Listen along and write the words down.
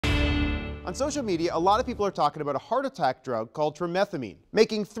On social media, a lot of people are talking about a heart attack drug called Tromethamine,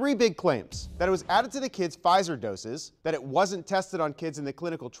 making three big claims: that it was added to the kids' Pfizer doses, that it wasn't tested on kids in the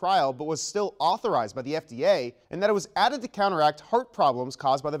clinical trial but was still authorized by the FDA, and that it was added to counteract heart problems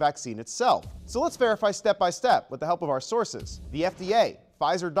caused by the vaccine itself. So let's verify step by step with the help of our sources: the FDA,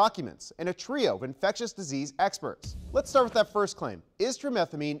 Pfizer documents, and a trio of infectious disease experts. Let's start with that first claim. Is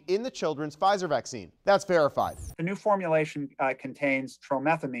tromethamine in the children's Pfizer vaccine? That's verified. The new formulation contains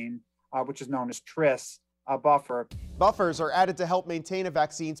tromethamine, which is known as tris, a buffer. Buffers are added to help maintain a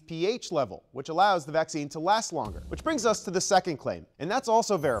vaccine's pH level, which allows the vaccine to last longer. Which brings us to the second claim, and that's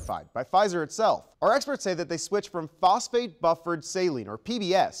also verified by Pfizer itself. Our experts say that they switched from phosphate buffered saline, or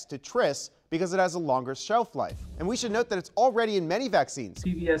PBS, to tris because it has a longer shelf life. And we should note that it's already in many vaccines.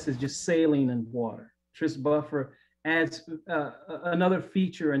 PBS is just saline and water. Tris buffer adds another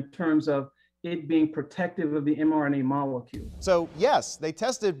feature in terms of it being protective of the mRNA molecule. So yes, they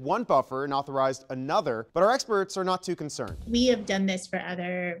tested one buffer and authorized another, but our experts are not too concerned. We have done this for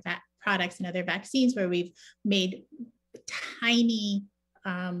other products and other vaccines where we've made tiny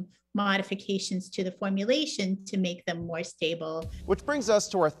modifications to the formulation to make them more stable. Which brings us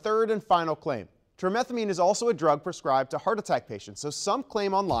to our third and final claim. Tromethamine is also a drug prescribed to heart attack patients, so some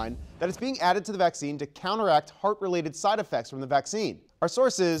claim online that it's being added to the vaccine to counteract heart-related side effects from the vaccine. Our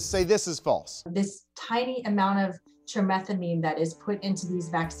sources say this is false. This tiny amount of tromethamine that is put into these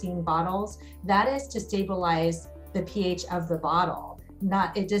vaccine bottles, that is to stabilize the pH of the bottle.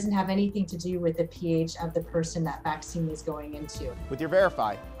 It doesn't have anything to do with the pH of the person that vaccine is going into. With your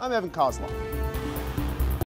Verify, I'm Evan Kozlov.